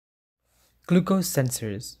Glucose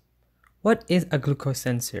sensors. What is a glucose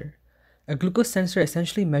sensor? A glucose sensor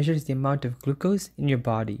essentially measures the amount of glucose in your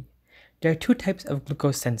body. There are two types of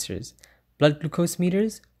glucose sensors: blood glucose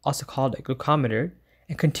meters, also called a glucometer,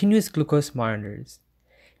 and continuous glucose monitors.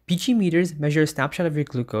 BG meters measure a snapshot of your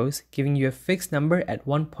glucose, giving you a fixed number at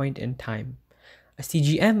one point in time. A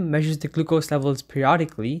CGM measures the glucose levels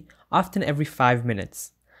periodically, often every 5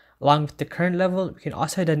 minutes. Along with the current level, we can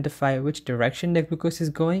also identify which direction the glucose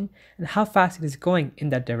is going and how fast it is going in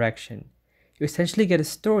that direction. You essentially get a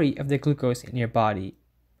story of the glucose in your body.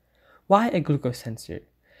 Why a glucose sensor?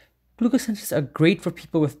 Glucose sensors are great for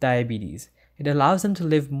people with diabetes. It allows them to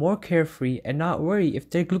live more carefree and not worry if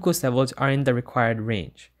their glucose levels are in the required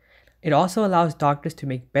range. It also allows doctors to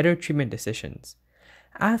make better treatment decisions.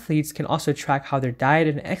 Athletes can also track how their diet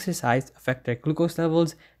and exercise affect their glucose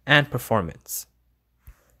levels and performance.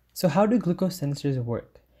 So how do glucose sensors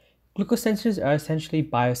work? Glucose sensors are essentially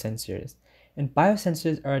biosensors, and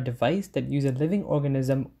biosensors are a device that use a living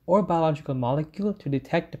organism or biological molecule to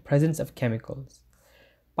detect the presence of chemicals.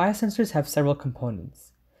 Biosensors have several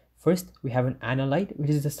components. First, we have an analyte, which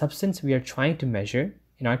is the substance we are trying to measure,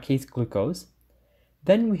 in our case glucose.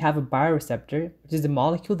 Then we have a bioreceptor, which is the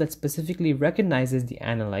molecule that specifically recognizes the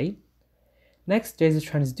analyte. Next, there is a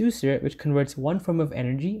transducer, which converts one form of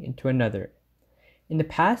energy into another. In the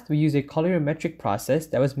past, we used a colorimetric process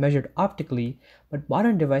that was measured optically, but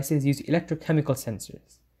modern devices use electrochemical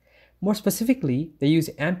sensors. More specifically, they use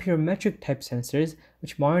amperometric type sensors,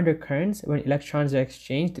 which monitor currents when electrons are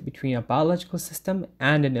exchanged between a biological system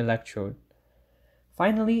and an electrode.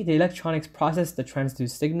 Finally, the electronics process the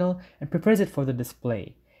transduced signal and prepares it for the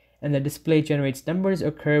display, and the display generates numbers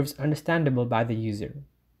or curves understandable by the user.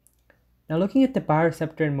 Now, looking at the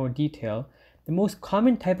bioreceptor in more detail, the most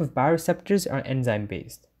common type of bioreceptors are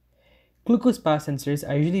enzyme-based. Glucose biosensors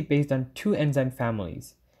are usually based on two enzyme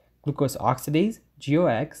families: glucose oxidase,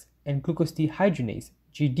 GOX, and glucose dehydrogenase,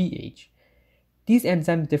 GDH. These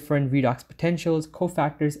enzymes differ in redox potentials,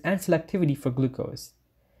 cofactors, and selectivity for glucose.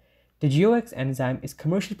 The GOX enzyme is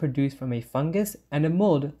commercially produced from a fungus and a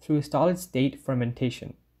mold through a solid-state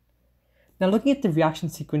fermentation. Now, looking at the reaction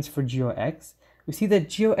sequence for GOX, we see that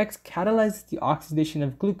GOX catalyzes the oxidation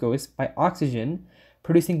of glucose by oxygen,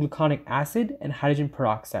 producing gluconic acid and hydrogen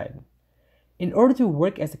peroxide. In order to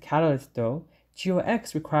work as a catalyst though,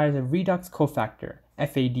 GOX requires a redox cofactor,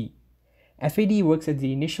 FAD. FAD works as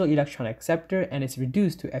the initial electron acceptor and is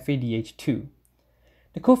reduced to FADH2.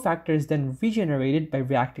 The cofactor is then regenerated by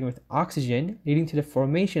reacting with oxygen, leading to the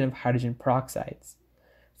formation of hydrogen peroxides.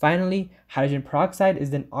 Finally, hydrogen peroxide is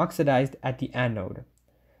then oxidized at the anode.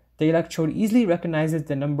 The electrode easily recognizes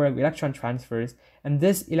the number of electron transfers, and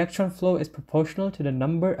this electron flow is proportional to the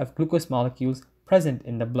number of glucose molecules present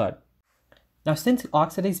in the blood. Now, since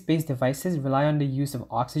oxidase-based devices rely on the use of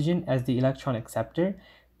oxygen as the electron acceptor,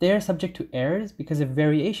 they are subject to errors because of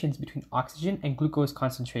variations between oxygen and glucose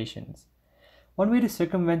concentrations. One way to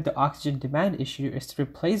circumvent the oxygen demand issue is to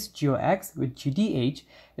replace GOX with GDH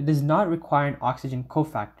that does not require an oxygen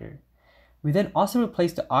cofactor. We then also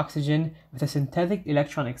replace the oxygen with a synthetic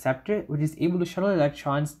electron acceptor, which is able to shuttle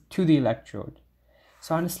electrons to the electrode.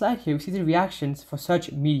 So on the slide here, we see the reactions for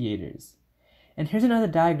such mediators. And here's another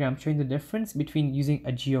diagram showing the difference between using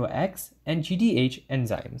a GOX and GDH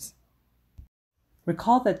enzymes.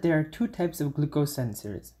 Recall that there are two types of glucose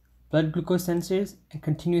sensors: blood glucose sensors and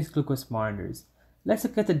continuous glucose monitors. Let's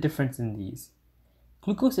look at the difference in these.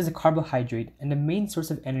 Glucose is a carbohydrate and the main source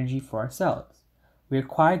of energy for our cells. We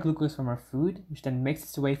acquire glucose from our food, which then makes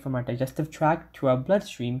its way from our digestive tract to our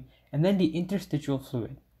bloodstream and then the interstitial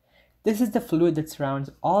fluid. This is the fluid that surrounds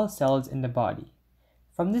all cells in the body.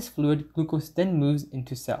 From this fluid, glucose then moves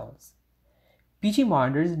into cells. BG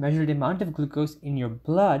monitors measure the amount of glucose in your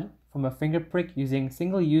blood from a finger prick using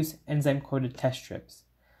single-use enzyme-coated test strips,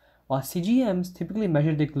 while CGMs typically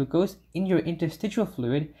measure the glucose in your interstitial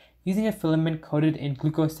fluid using a filament coated in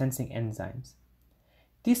glucose-sensing enzymes.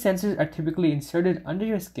 These sensors are typically inserted under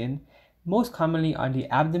your skin, most commonly on the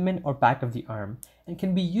abdomen or back of the arm, and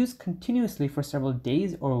can be used continuously for several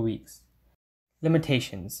days or weeks.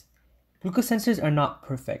 Limitations. Glucose sensors are not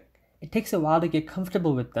perfect. It takes a while to get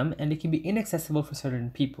comfortable with them, and they can be inaccessible for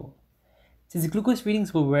certain people. Since glucose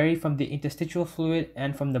readings will vary from the interstitial fluid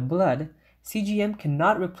and from the blood, CGM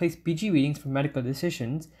cannot replace BG readings for medical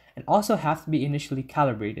decisions and also have to be initially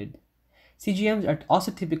calibrated. CGMs are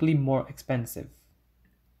also typically more expensive.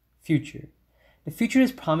 Future. The future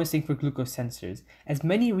is promising for glucose sensors, as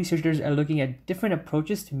many researchers are looking at different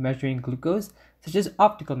approaches to measuring glucose, such as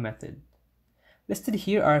optical method. Listed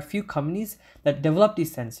here are a few companies that develop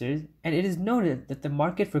these sensors, and it is noted that the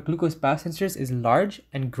market for glucose biosensors is large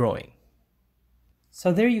and growing.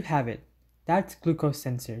 So there you have it. That's glucose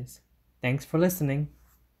sensors. Thanks for listening.